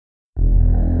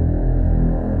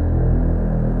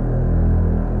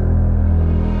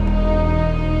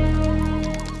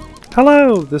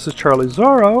Hello, this is Charlie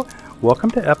Zorro.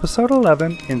 Welcome to episode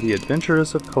 11 in the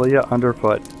Adventures of Kaleia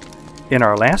Underfoot. In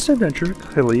our last adventure,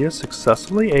 Kaleia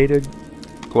successfully aided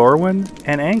Gloin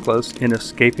and Anglos in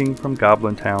escaping from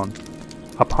Goblin-town.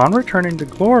 Upon returning to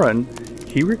Gloin,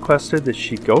 he requested that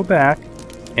she go back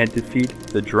and defeat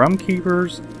the drum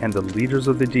keepers and the leaders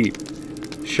of the deep.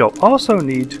 She'll also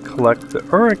need to collect the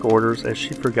Uruk orders, as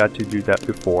she forgot to do that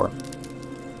before.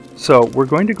 So we're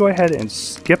going to go ahead and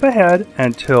skip ahead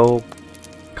until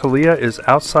Kaleia is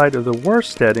outside of the war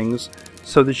steadings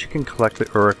so that she can collect the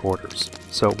Uruk orders.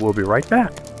 So we'll be right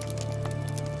back.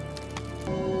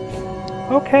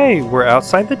 Okay, we're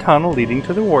outside the tunnel leading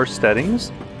to the war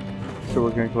steadings. So we're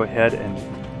going to go ahead and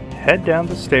head down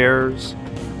the stairs.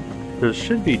 There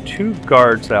should be 2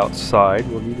 guards outside.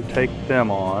 We'll need to take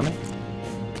them on.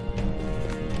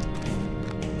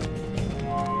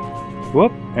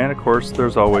 Whoop, and of course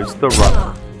there's always the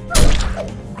runner.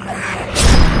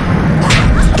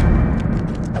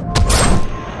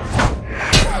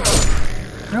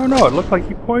 No, it looked like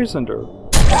he poisoned her.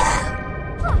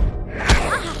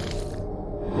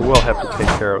 We'll have to take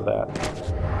care of that.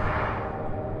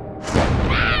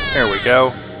 There we go.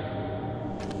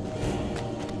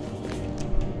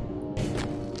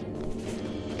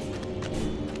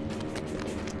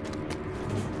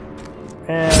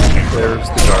 And there's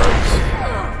the guards.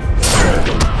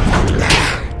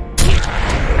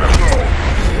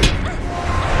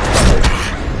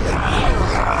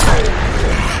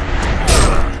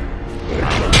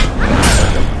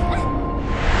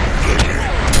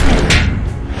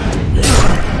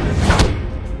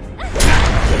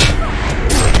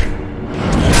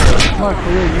 Come on,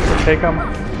 Kaleia, you can take them.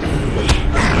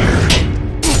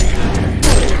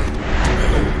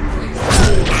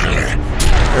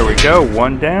 There we go,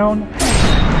 1 down,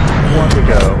 1 to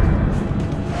go.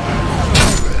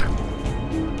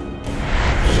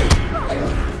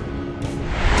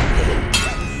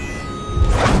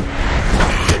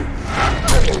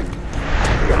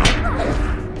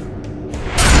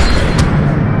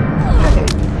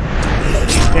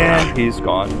 And he's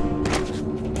gone.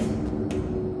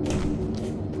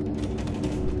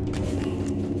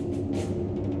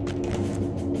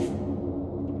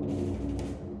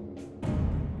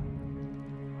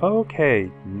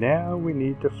 Okay, now we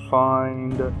need to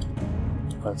find,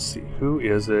 let's see, who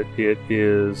is it? It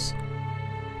is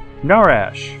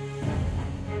Narash.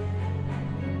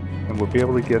 And we'll be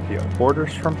able to get the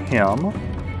orders from him.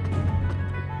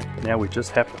 Now we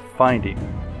just have to find him.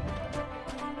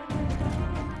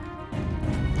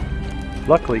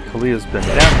 Luckily, Kaleia's been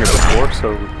down here before,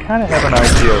 so we kind of have an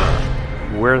idea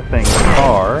of where things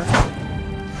are.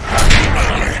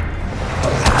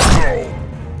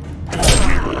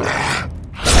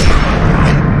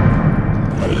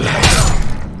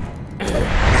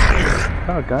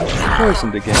 Oh gosh, she's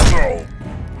poisoned again.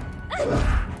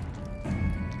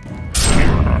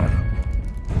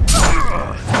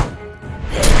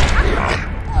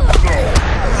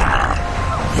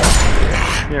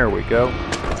 There we go.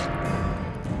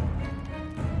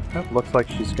 Oh, looks like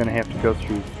she's going to have to go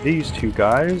through these 2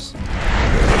 guys.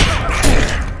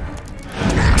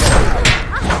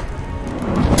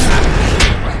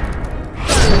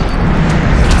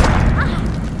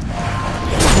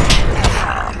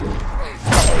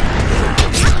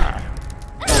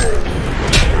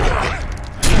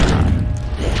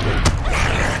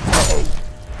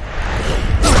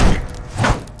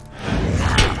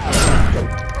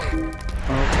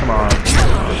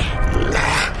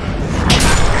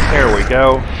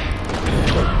 Go.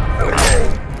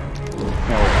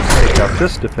 Now we'll just take out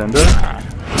this defender.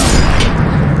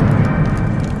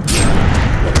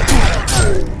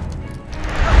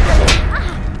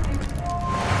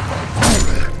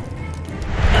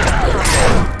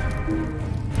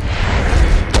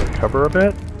 Cover a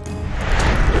bit.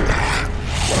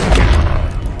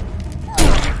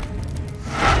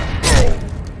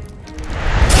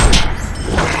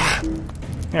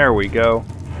 There we go.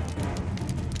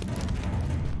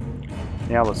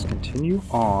 Now let's continue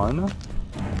on.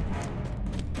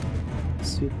 Let's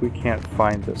see if we can't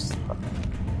find this.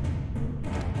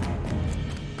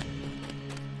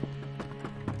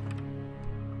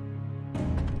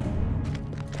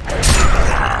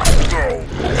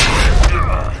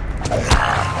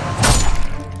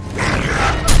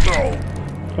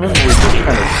 We just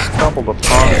kind of stumbled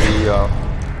upon the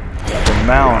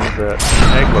mound that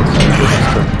Anglos needed us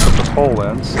to put the pole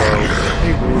in, so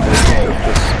maybe we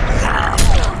just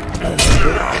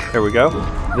there we go.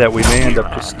 That we may end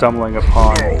up just stumbling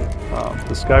upon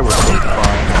this guy we're supposed to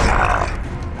find.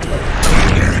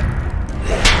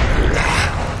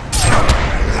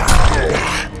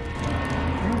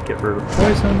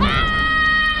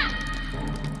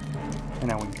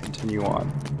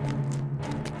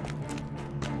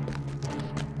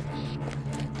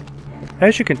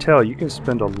 As you can tell, you can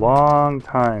spend a long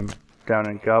time down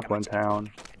in Goblin-town.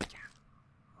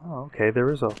 Oh, okay, there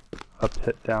is a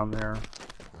pit down there.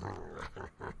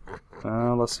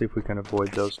 Let's see if we can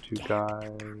avoid those two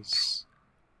guys.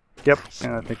 Yep,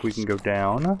 and I think we can go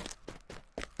down.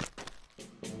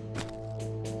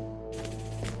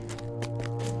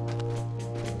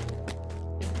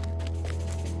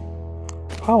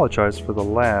 Apologize for the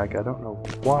lag. I don't know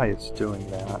why it's doing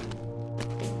that.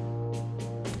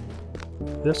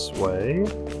 This way.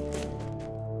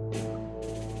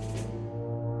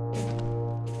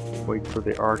 Wait for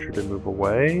the archer to move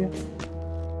away.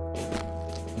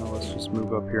 Now let's just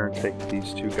move up here and take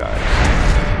these two guys.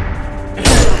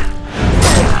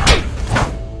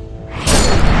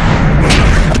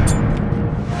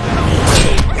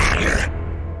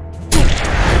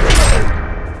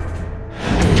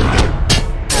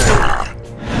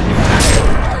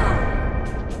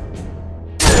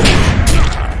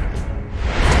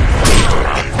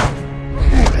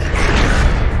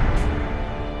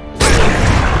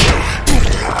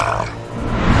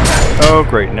 Oh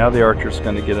great, now the archer's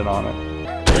going to get it on it.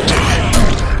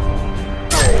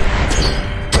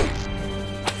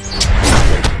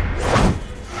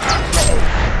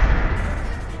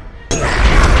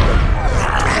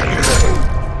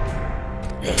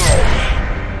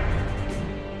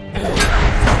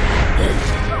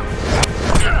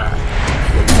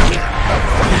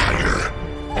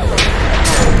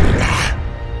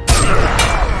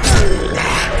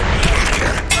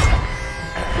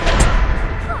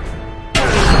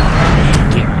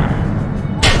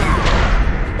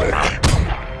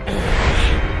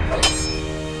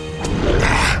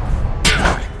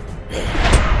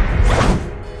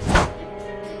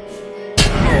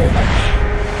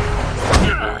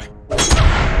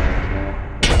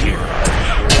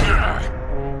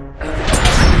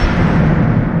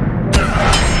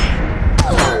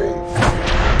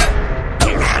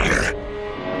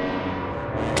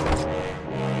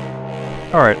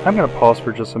 Alright, I'm going to pause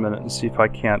for just a minute and see if I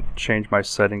can't change my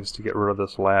settings to get rid of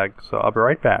this lag, so I'll be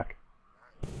right back.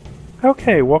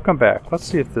 Okay, welcome back. Let's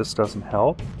see if this doesn't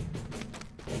help.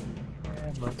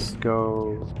 And let's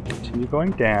go, continue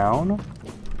going down.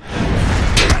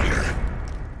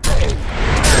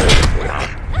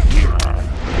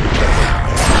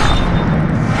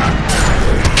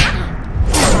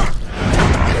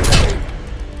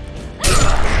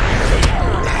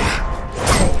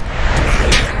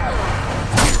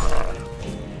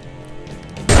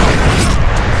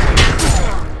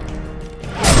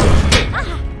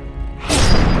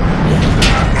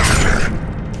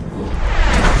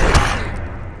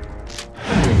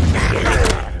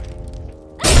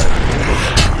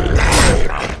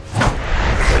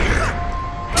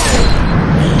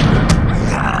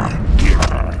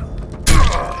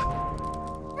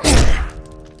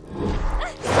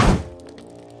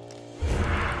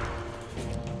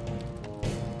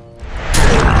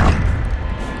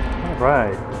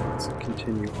 Alright, let's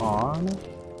continue on.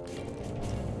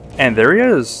 And there he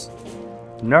is!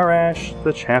 Narash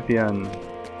the champion.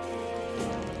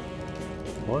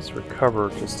 Let's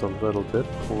recover just a little bit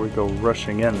before we go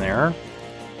rushing in there.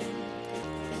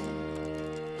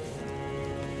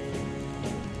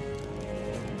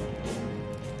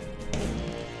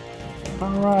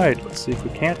 Alright, let's see if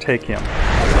we can't take him.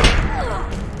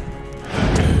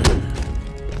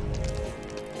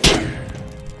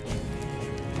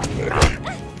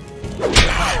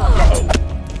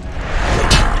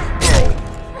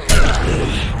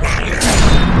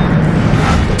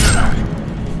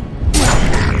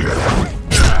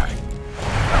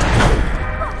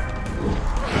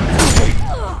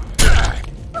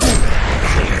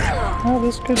 Well,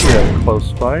 this could be a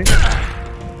close fight.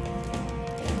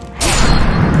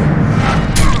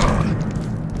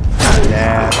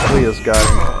 Nah, Kaleya's got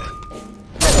him.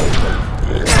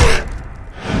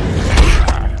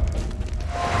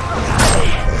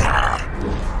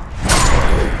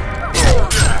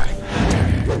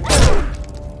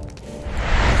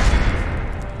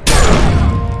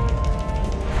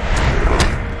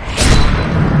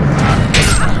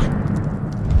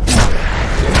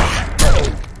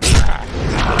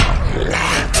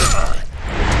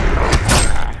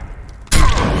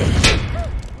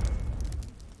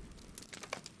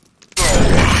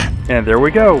 And there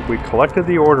we go, we collected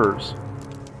the orders.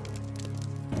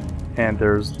 And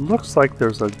looks like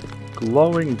there's a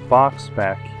glowing box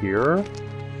back here.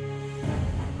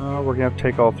 We're gonna have to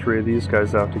take all three of these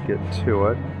guys out to get to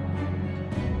it.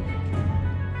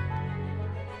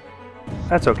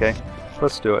 That's okay,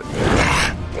 let's do it.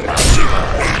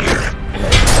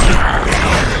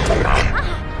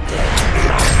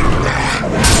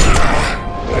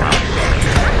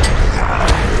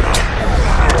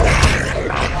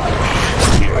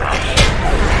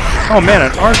 Oh man,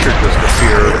 an archer just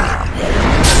appeared.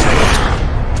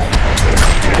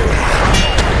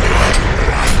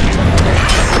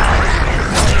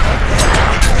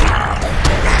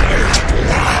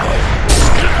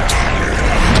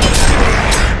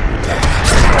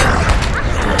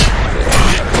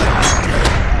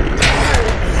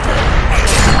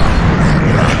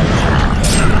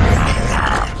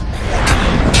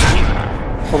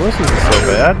 Well, this isn't so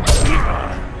bad.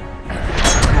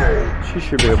 She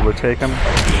should be able to take him.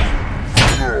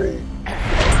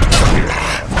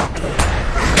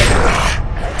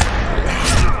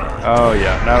 Oh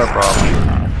yeah, not a problem.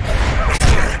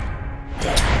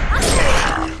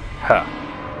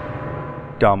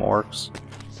 Ha. Dumb orcs.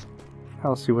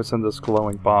 I'll see what's in this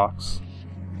glowing box.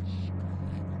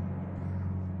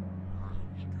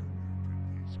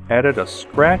 Added a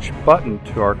scratch button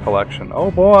to our collection.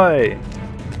 Oh boy!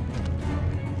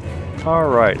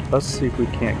 Alright, let's see if we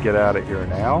can't get out of here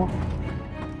now.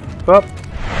 Up!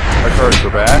 Our cards are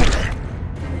back.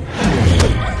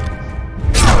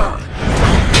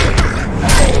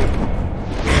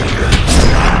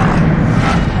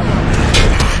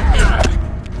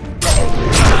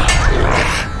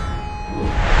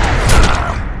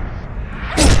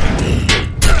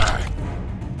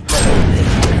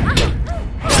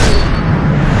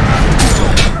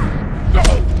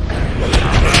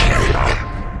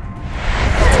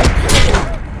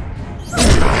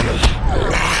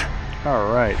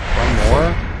 Alright, one more.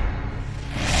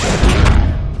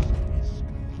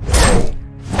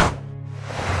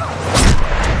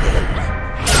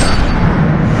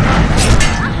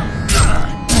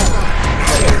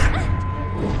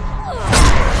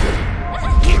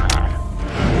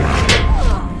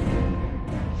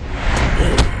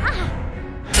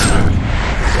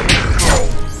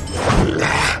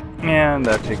 And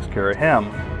that takes care of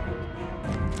him.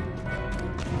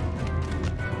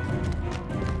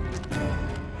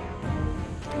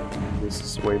 This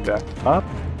is way back up.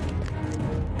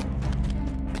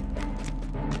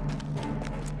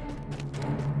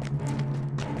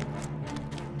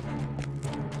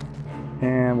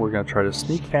 And we're going to try to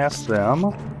sneak past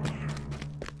them.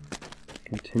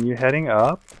 Continue heading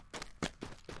up.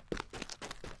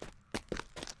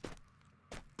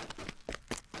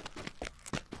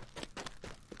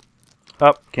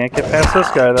 Up, can't get past this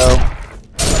guy though.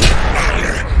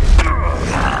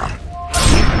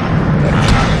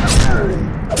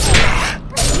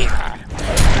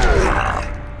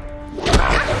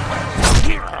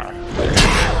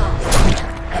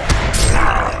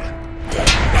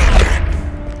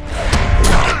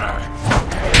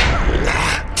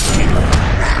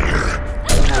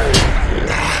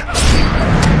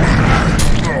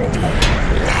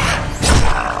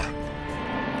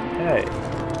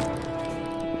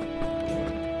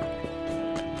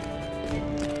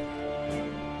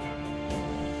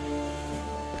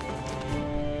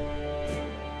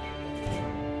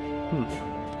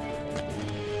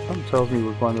 Something tells me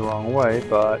we're going the wrong way,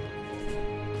 but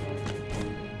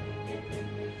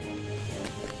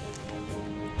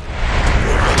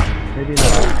maybe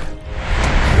not.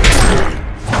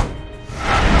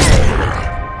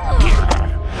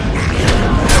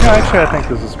 No, actually, I think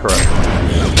this is correct.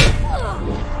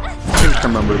 I seem to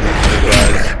remember these two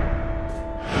guys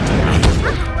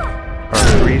are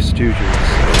three stooges.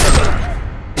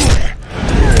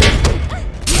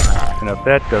 And if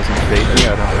that doesn't fade me, I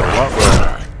don't know what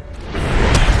will.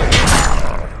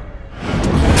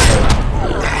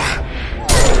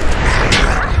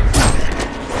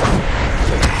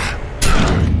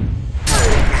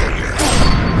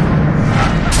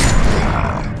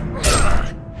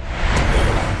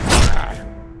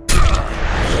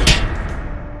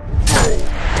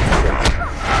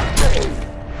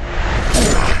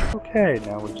 Okay,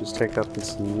 now we just take up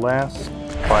this last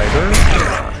fighter.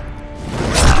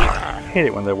 I hate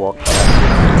it when they walk past.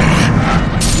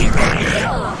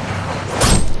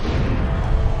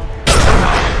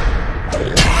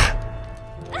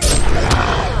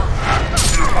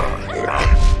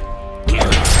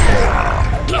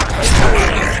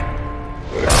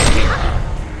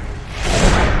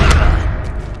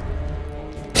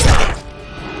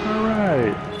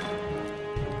 Alright.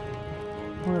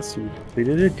 Let's see, we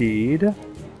completed a deed.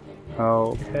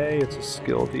 Okay, it's a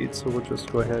skill deed, so we'll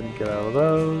just go ahead and get out of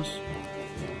those.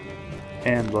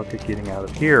 And look at getting out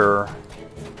of here.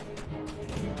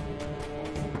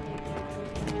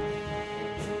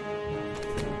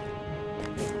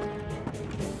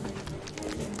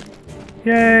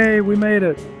 Yay, we made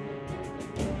it!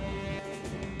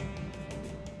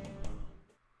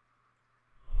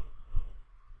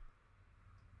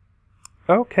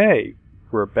 Okay,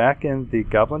 we're back in the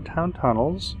Goblin-town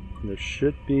tunnels. And there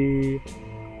should be...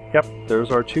 Yep,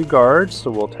 there's our 2 guards,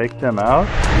 so we'll take them out.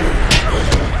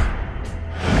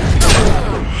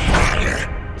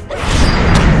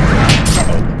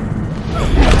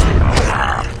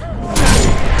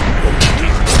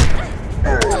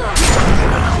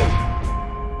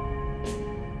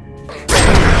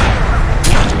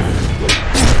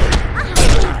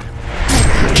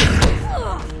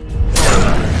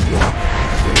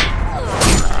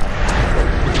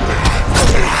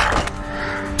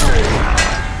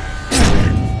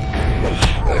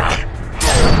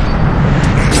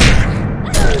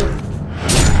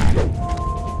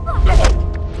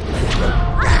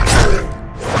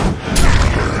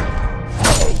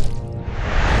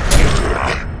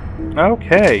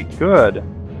 Okay, good.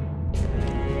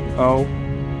 Oh,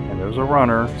 and there's a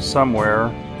runner somewhere.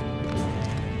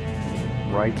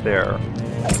 Right there.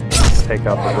 Let's take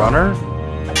out the runner.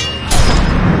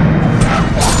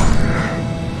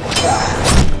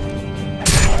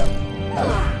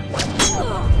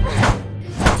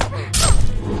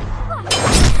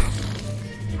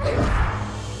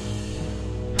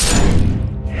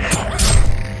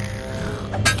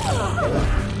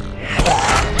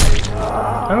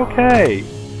 Okay,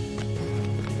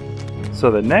 so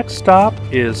the next stop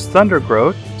is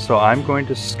Thundergrowth, so I'm going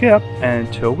to skip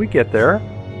until we get there,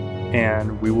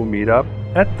 and we will meet up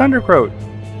at Thundergrowth.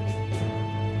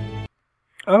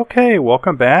 Okay,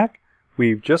 welcome back.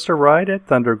 We've just arrived at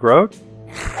Thundergrowth,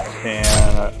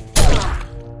 and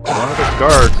one of the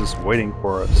guards is waiting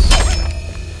for us.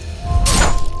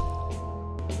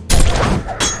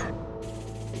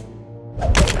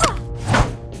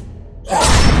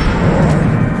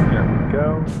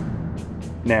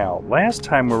 Now, last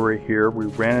time we were here, we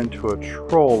ran into a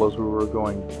troll as we were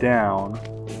going down,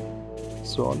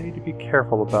 so I'll need to be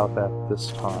careful about that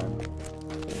this time.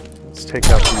 Let's take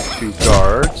out these 2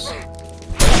 guards.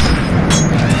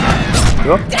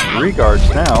 Oh, 3 guards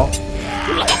now.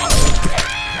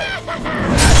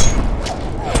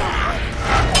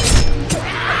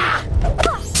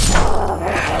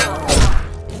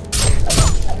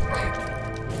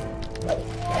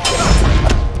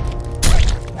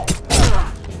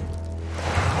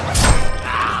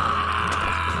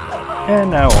 And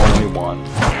now only 1.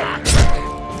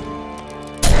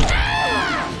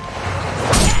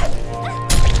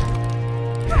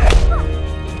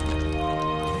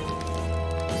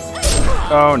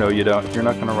 Oh, no you don't. You're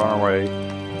not going to run away.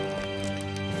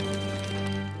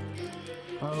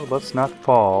 Oh, let's not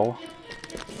fall.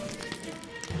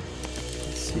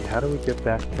 Let's see, how do we get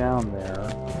back down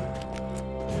there?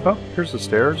 Oh, here's the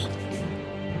stairs.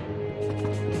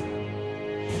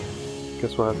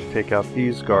 Guess we'll have to take out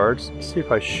these guards. Let's see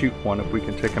if I shoot one, if we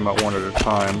can take them out one at a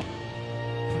time.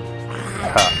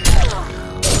 Ha.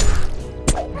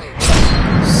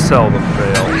 Seldom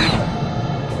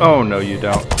fails. Oh no you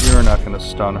don't. You're not going to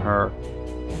stun her.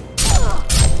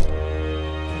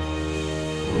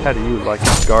 How do you like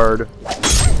a guard?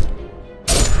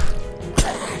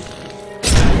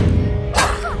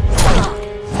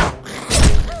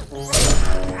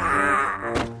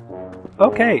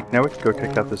 Okay, now we can go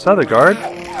take out this other guard.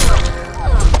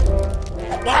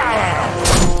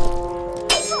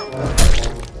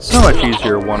 So much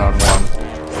easier one-on-one.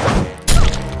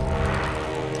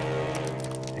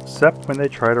 Except when they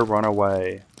try to run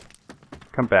away.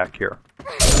 Come back here.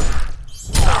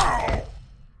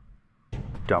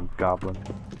 Dumb goblin.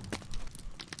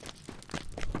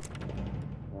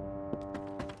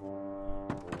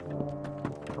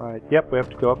 Right, yep, we have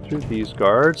to go up through these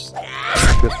guards.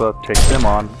 Guess we'll have to take them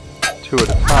on 2 at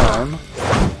a time,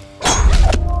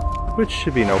 which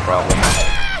should be no problem.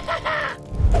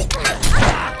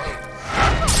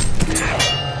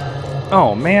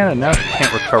 Oh man, and now she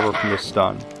can't recover from the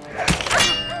stun.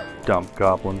 Dumb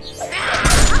goblins.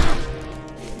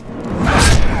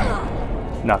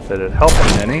 Not that it helped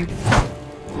them any.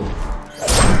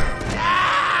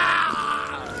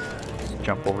 Let's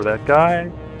jump over that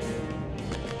guy,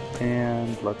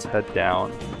 and let's head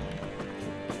down.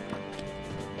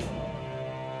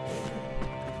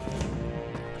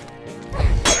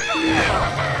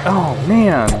 Oh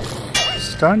man!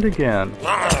 Stunned again.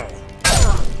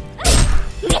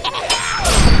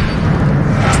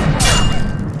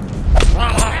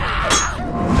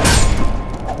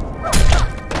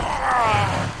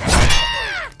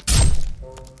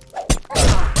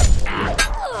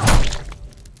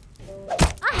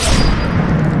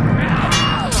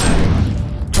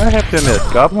 I have to admit,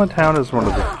 Goblin-town is one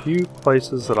of the few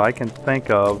places that I can think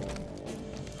of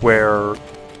where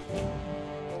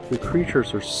the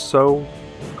creatures are so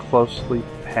closely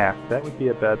packed. That would be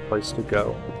a bad place to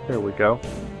go. There we go.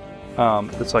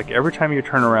 it's like every time you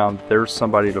turn around, there's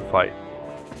somebody to fight.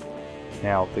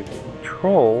 Now, the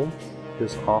troll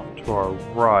is off to our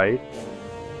right.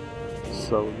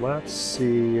 So let's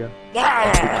see if we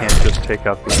can't just take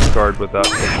out this guard without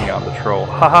taking out the troll.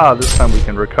 Haha, this time we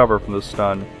can recover from the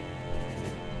stun.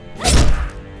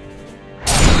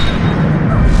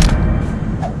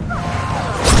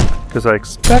 Because I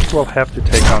expect we'll have to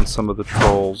take on some of the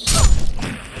trolls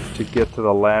to get to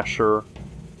the Lasher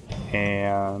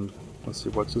and... let's see,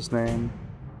 what's his name?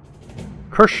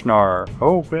 Kirshnar!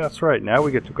 Oh, that's right, now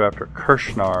we get to go after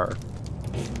Kirshnar.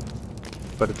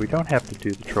 But if we don't have to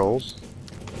do the trolls,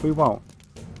 we won't.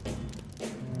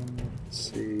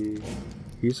 Let's see...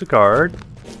 he's a guard,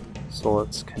 so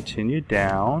let's continue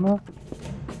down.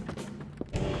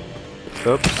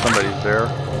 Oops, somebody's there.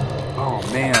 Oh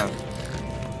man.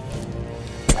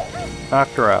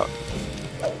 Knocked her out.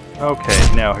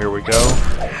 Okay, now here we go.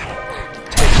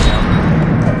 Take him.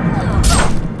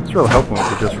 I was really hoping we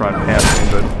could just run past him,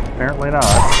 but apparently not.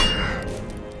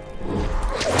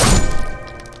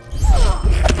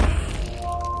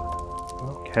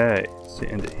 Okay, see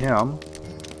into him.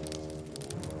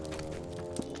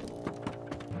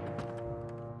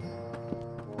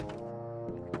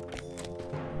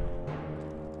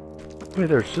 Wait,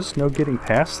 there's just no getting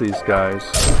past these guys.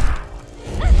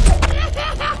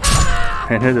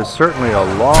 And it is certainly a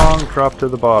long drop to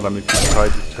the bottom if you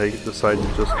decide to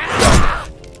just jump.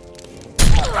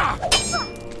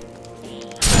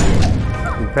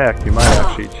 In fact, you might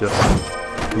actually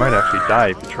die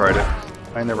if you tried it.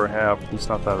 I never have, at least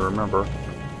not that I remember.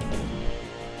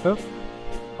 Oh,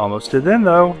 almost did then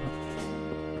though.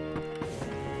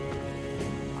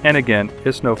 And again,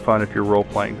 it's no fun if you're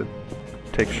role-playing to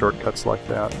take shortcuts like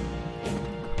that.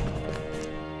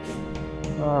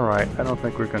 Alright, I don't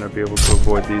think we're going to be able to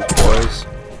avoid these boys.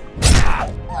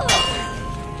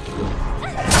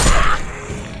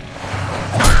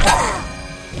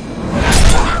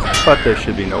 But there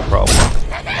should be no problem.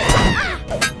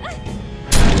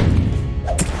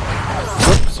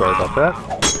 Oops, sorry about that.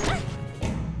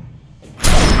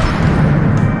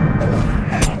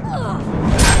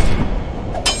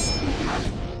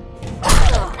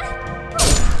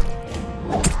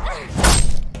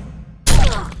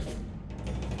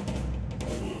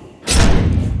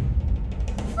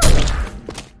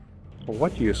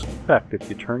 What do you expect if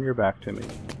you turn your back to me?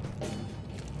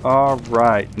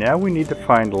 Alright, now we need to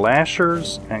find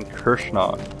Lashers and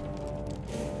Kirshnar.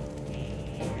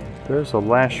 There's a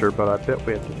Lasher, but I bet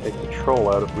we have to take the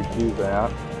troll out if we do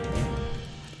that.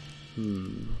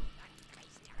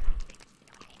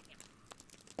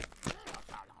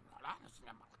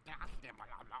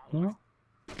 Well,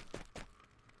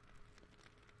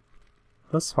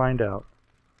 let's find out.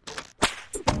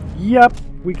 Yep,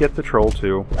 we get the troll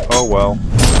too. Oh well.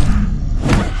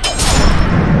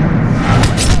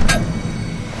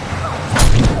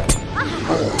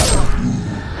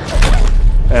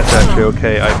 That's actually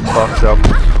okay. I buffed up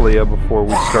Kaleia before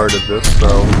we started this,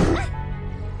 so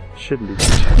shouldn't be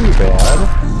too bad.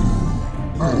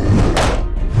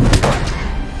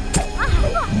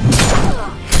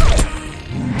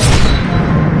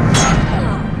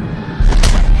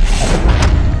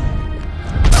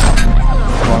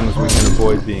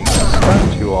 Avoid being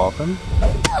stunned too often.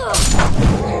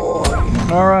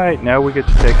 Alright, now we get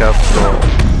to take out the troll.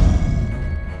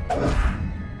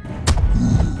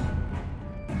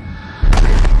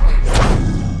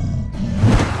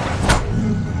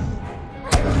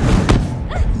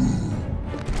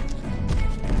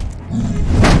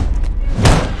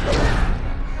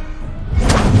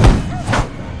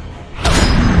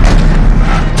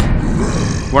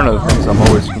 One of the things I'm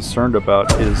always concerned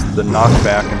about is the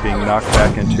knockback and being knocked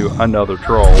back into another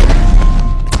troll.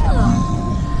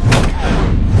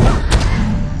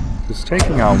 Because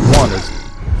taking on one is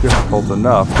difficult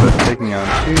enough, but taking on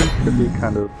two could be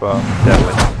kind of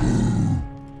deadly.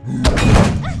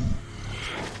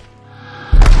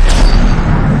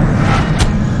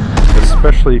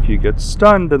 Especially if you get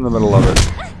stunned in the middle of it.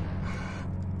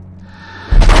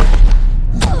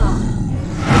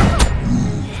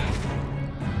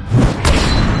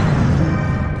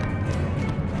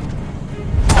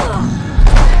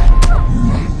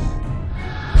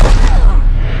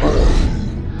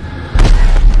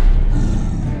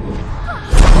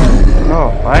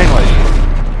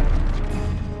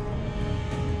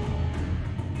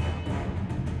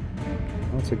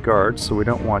 Guard, so we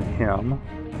don't want him.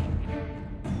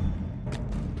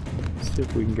 Let's see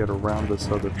if we can get around this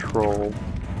other troll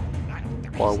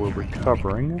while we're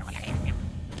recovering.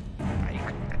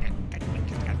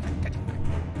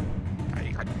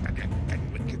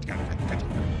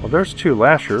 there's 2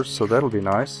 lashers, so that'll be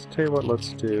nice. Tell you what,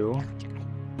 let's do.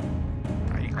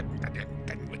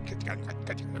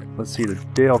 Let's see the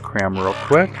Dale Cram real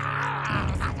quick.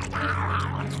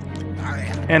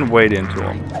 And wade into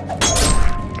him.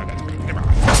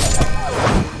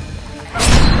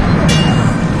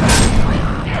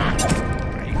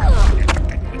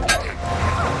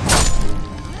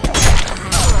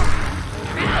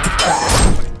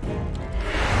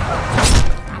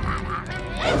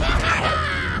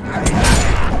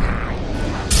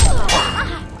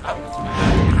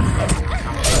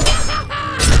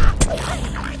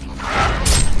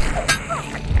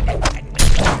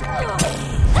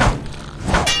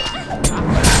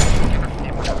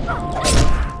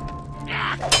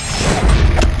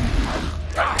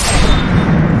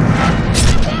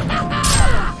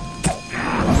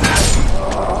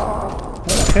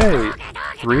 Okay,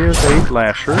 3 of 8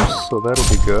 lashers, so that'll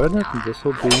be good. This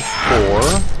will be 4.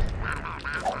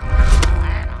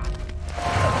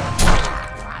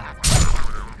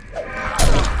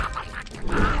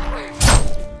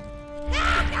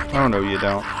 Oh no, you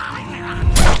don't.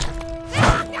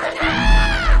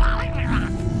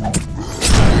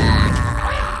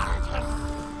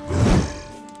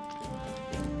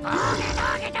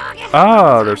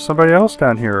 Ah, there's somebody else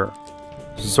down here.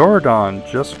 Zordon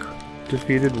just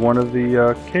defeated one of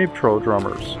the cave troll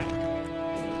drummers.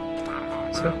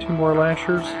 Is that 2 more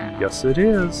lashers? Yes, it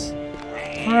is.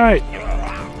 Alright.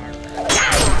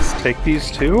 Let's take these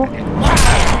 2.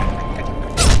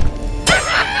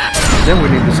 Then we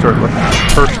need to start looking at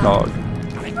Persnog.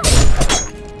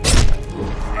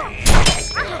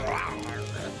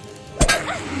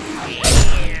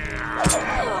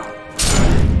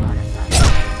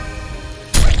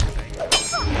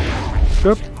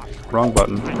 Oop, wrong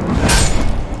button.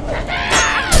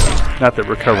 Not that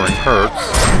recovering hurts.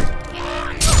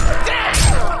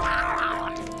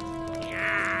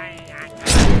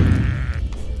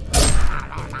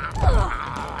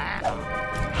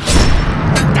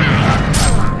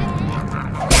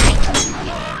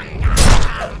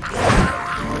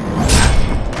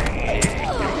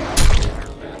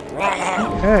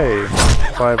 Okay,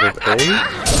 5 of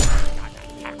 8.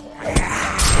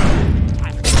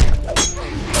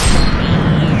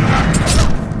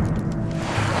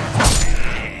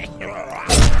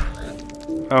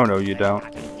 Oh no, you don't.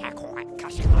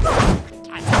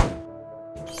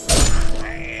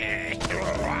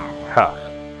 Ha!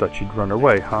 Thought you'd run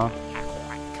away, huh?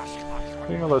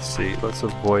 Yeah, let's see. Let's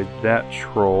avoid that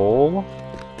troll.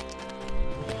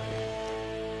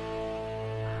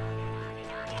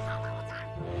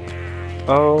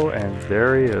 Oh, and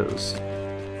there he is.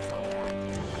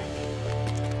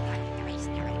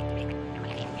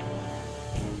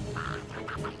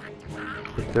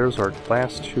 But there's our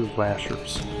last 2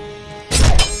 lashers.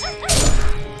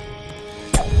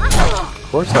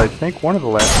 Of course, I think one of the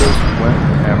lashers went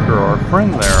after our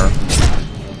friend there.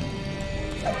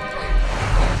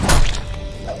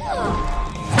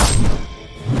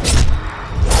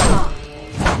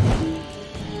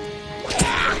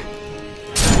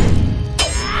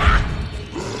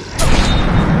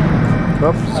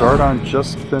 Oh, Zordon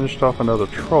just finished off another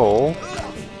troll.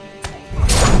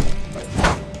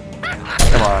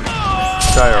 Come on,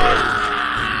 die already.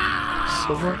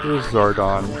 So what is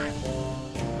Zordon?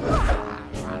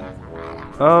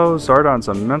 Oh, Zordon's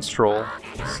a minstrel.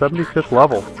 75th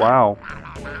level, wow.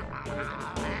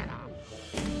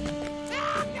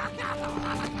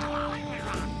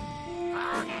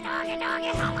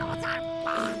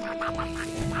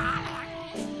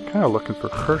 Kind of looking for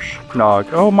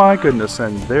Kershnog. Oh my goodness,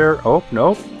 and there... Oh,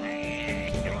 nope.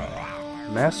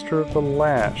 Master of the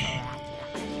Lash.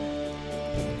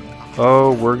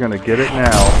 Oh, we're gonna get it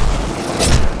now.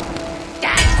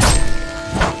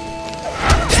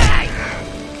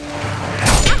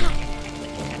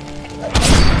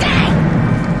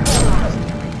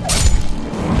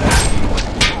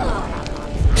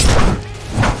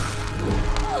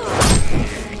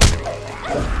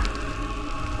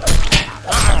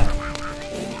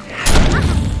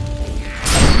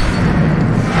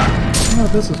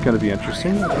 This is going to be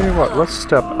interesting. I'll tell you what, let's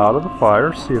step out of the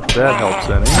fire, see if that helps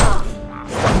any.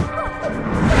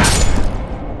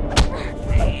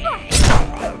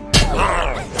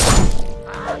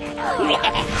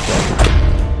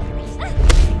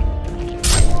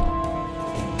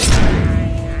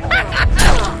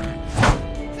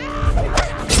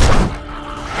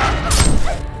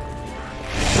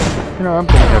 You know, I'm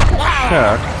going to have to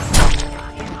check.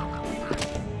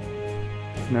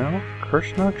 No?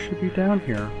 Kershnog should be down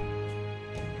here.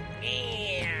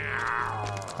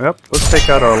 Yep, let's take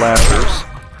out our lashers.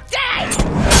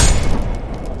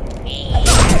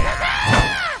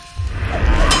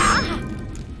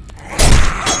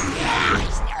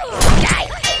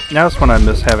 Now is when I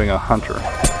miss having a hunter.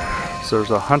 So there's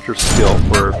a hunter skill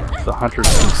where the hunters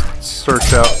can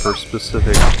search out for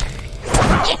specific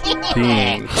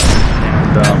beings and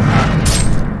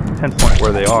pinpoint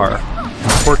where they are.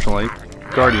 Unfortunately,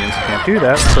 Guardians can't do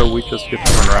that, so we just get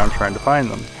to run around trying to find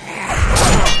them.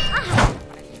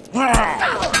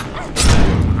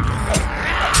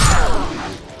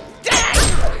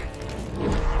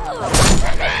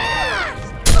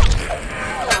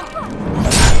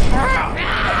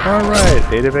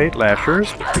 Alright, 8 of 8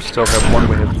 lashers, but we still have one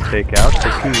we have to take out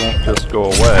because he won't just go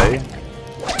away.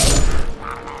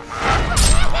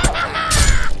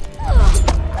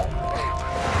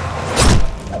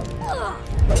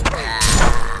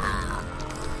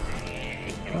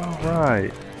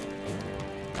 Alright.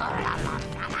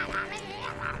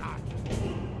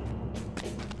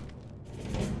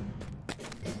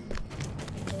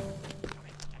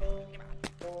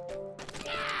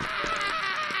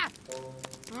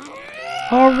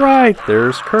 Alright,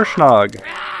 there's Kirschnog.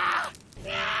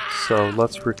 So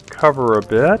let's recover a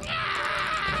bit.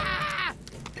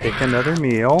 Take another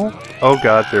meal. Oh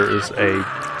god, there is a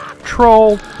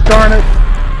troll! Darn it!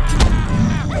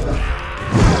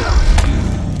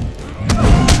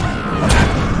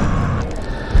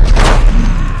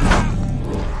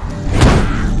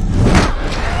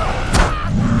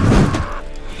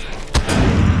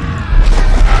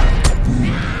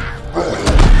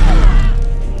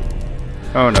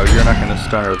 Oh no, you're not going to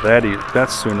stun her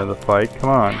that soon in the fight. Come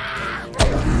on.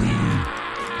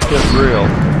 Get real.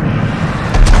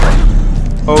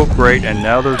 Oh great, and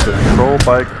now there's a troll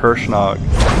by Kirschnog.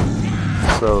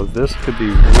 So this could be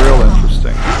real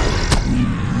interesting.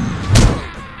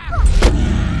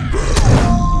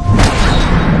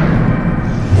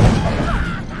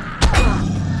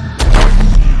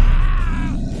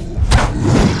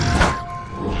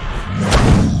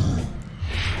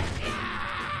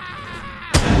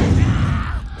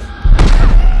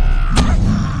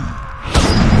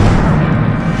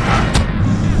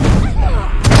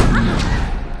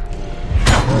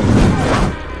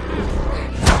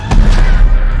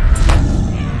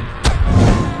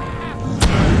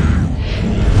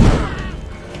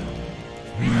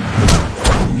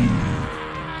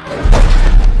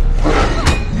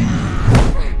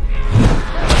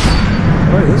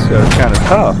 Kind of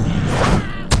tough.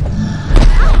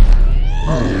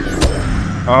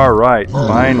 Alright,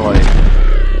 finally.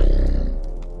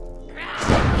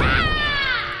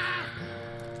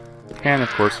 And of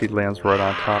course he lands right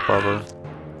on top of her.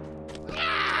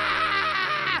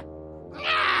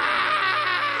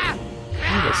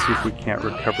 Let's see if we can't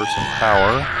recover some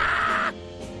power.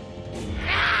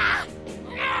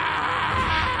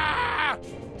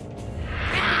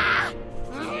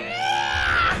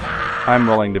 I'm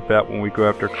willing to bet when we go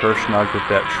after Kirschnog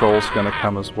that troll's going to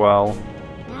come as well.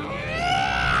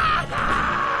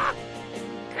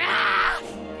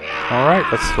 Alright,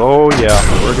 let's... Oh yeah,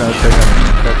 we're going to take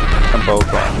them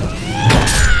both on.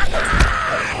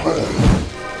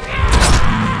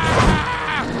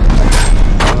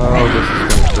 Oh, this is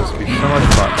going to just be so much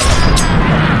fun.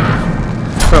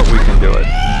 But we can do it.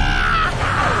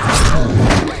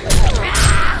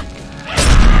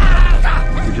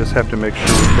 We just have to make sure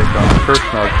we take on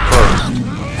Kirschnog first.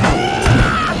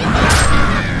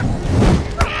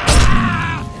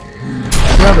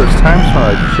 Yeah, there's times when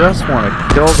I just want to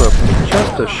kill them,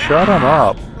 just to shut them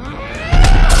up.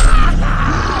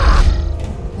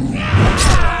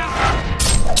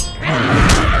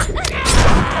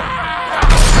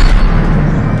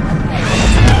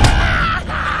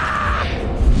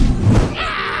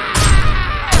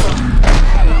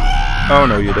 Oh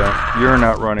no, you don't. You're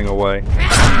not running away.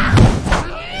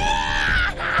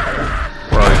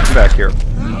 Right, come back here.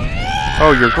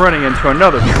 Oh, you're running into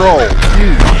another troll.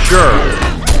 You jerk.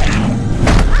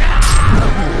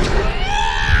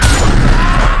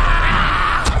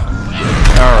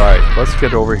 Alright, let's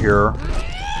get over here.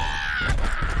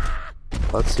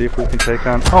 Let's see if we can take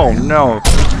on... Oh no!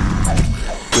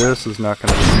 This is not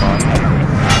going to be fun.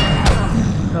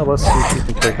 Now let's see if we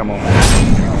can take them on.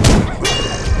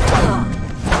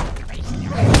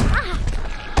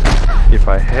 If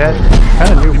I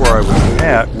kind of knew where I was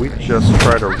at, we'd just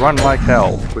try to run like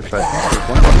hell, which I think is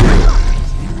what I'm going to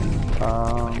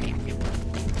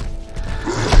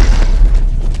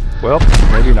do. Well,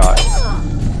 maybe not.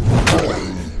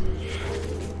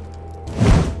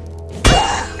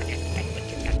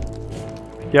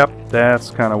 Yep,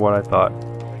 that's kind of what I thought.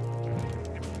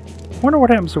 Wonder what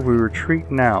happens if we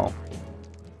retreat now.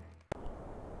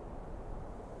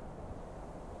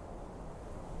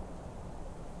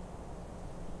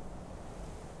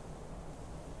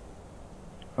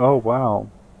 Oh, wow.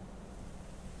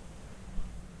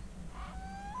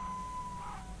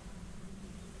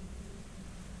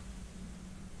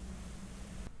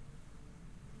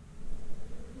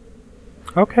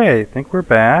 Okay, I think we're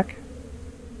back.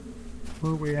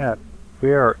 Where are we at?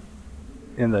 We are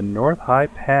in the North High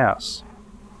Pass.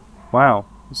 Wow,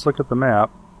 let's look at the map.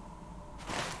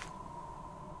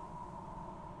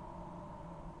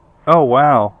 Oh,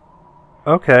 wow.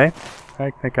 Okay,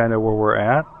 I think I know where we're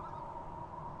at.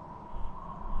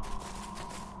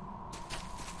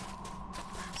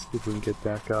 Let's see if we can get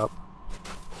back up.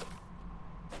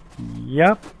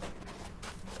 Yep.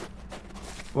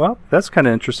 Well, that's kind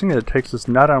of interesting. It takes us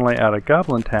not only out of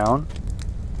Goblin-town,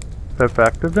 but in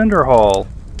fact to Vendor Hall.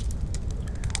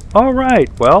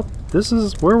 Alright, well, this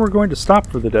is where we're going to stop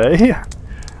for the day.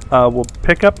 We'll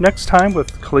pick up next time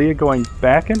with Kaleia going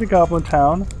back into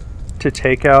Goblin-town to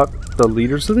take out the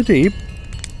Leaders of the Deep.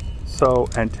 So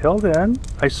until then,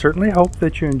 I certainly hope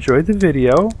that you enjoyed the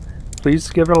video. Please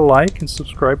give it a like and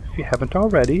subscribe if you haven't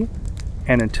already.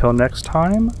 And until next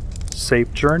time,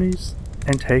 safe journeys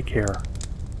and take care.